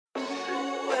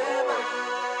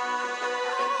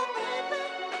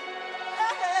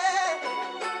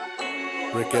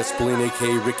Rick Espelin,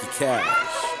 aka Ricky Ca&h.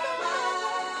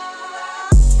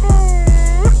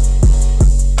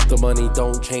 The money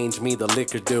don't change me, the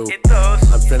liquor do. It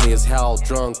does. I'm friendly as hell,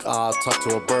 drunk, I talk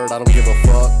to a bird, I don't give a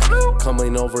fuck.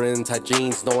 Coming over in tight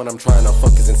jeans, knowing I'm trying to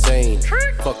fuck is insane.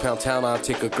 Fuck Pound Town, I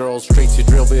take a girl straight to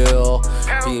Drillville.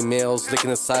 Females licking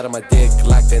the side of my dick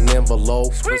like an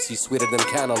envelope. Pussy sweeter than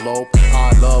cantaloupe.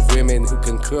 I love women who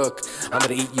can cook. I'm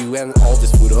gonna eat you and all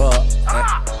this food up.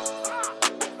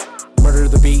 Murder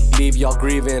the beat, leave y'all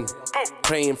grieving.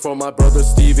 Praying for my brother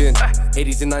Steven.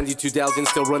 80s and 90s, 2000s,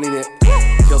 still running it.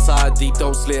 Hillside deep,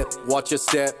 don't slip, watch your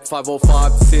step.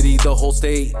 505 the city, the whole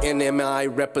state, NMI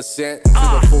represent. To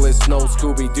the fullest, no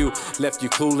Scooby-Doo, left you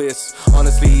clueless.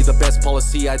 Honestly, the best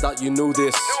policy, I thought you knew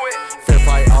this. Fair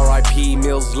fight, RIP,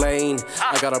 Mills Lane.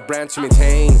 I got a brand to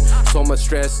maintain. So much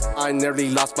stress, I nearly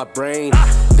lost my brain.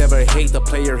 Never hate the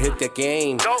player, hit the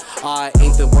game. I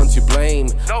ain't the one to blame.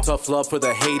 Tough love for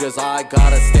the haters, I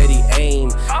got a steady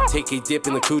aim. Take a dip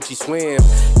in the coochie swim.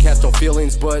 Catch no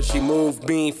feelings, but she moved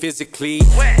me physically.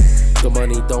 The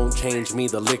money don't change me,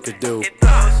 the liquor do.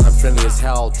 I'm friendly as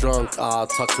hell, drunk, I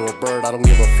talk to a bird, I don't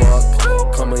give a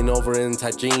fuck. Coming over in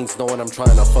tight jeans, knowing I'm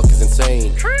trying to fuck is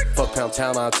insane. Fuck Pound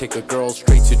Town, I take a girl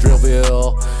straight to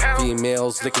Drillville.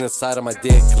 Females licking the side of my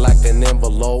dick like an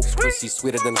envelope. Pussy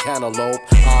sweeter than cantaloupe.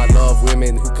 I love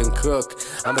women who can cook.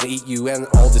 I'm gonna eat you and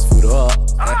all this food up.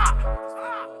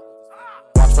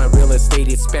 My real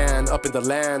estate expand up in the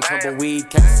land. Tumbleweed,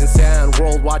 cactus and sand.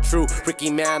 Worldwide true,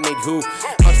 Ricky man made who?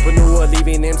 Entrepreneur,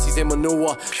 leaving MCs in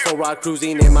manure. Slow ride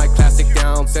cruising in my classic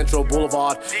down Central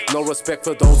Boulevard. No respect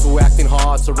for those who acting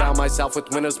hard. Surround myself with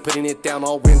winners, putting it down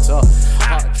all winter.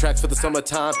 Hot tracks for the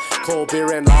summertime. Cold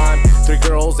beer and lime. 3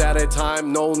 girls at a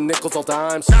time, no nickels or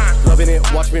dimes. Loving it,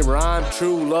 watch me rhyme.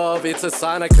 True love, it's a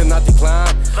sign I could not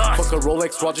decline. Fuck a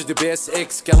Rolex, Roger the best,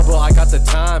 Excalibur, I got the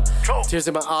time. Tears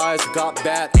in my eyes, got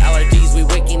bad allergies, we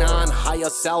waking on higher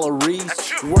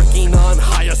salaries. Working on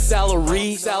higher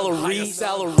salaries.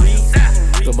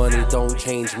 The money don't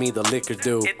change me, the liquor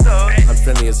do. I'm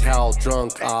friendly as hell,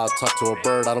 drunk, I talk to a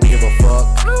bird, I don't give a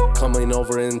fuck. Coming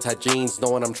over in tight jeans,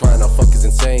 knowing I'm trying to fuck is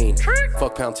insane.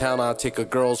 Fuck Pound Town, I take a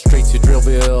girl straight to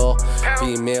Drillville.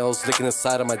 Females licking the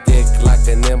side of my dick like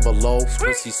an envelope.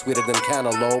 Pussy sweeter than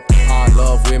cantaloupe. I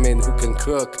love women who can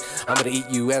cook. I'm gonna eat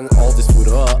you and all this food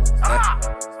up.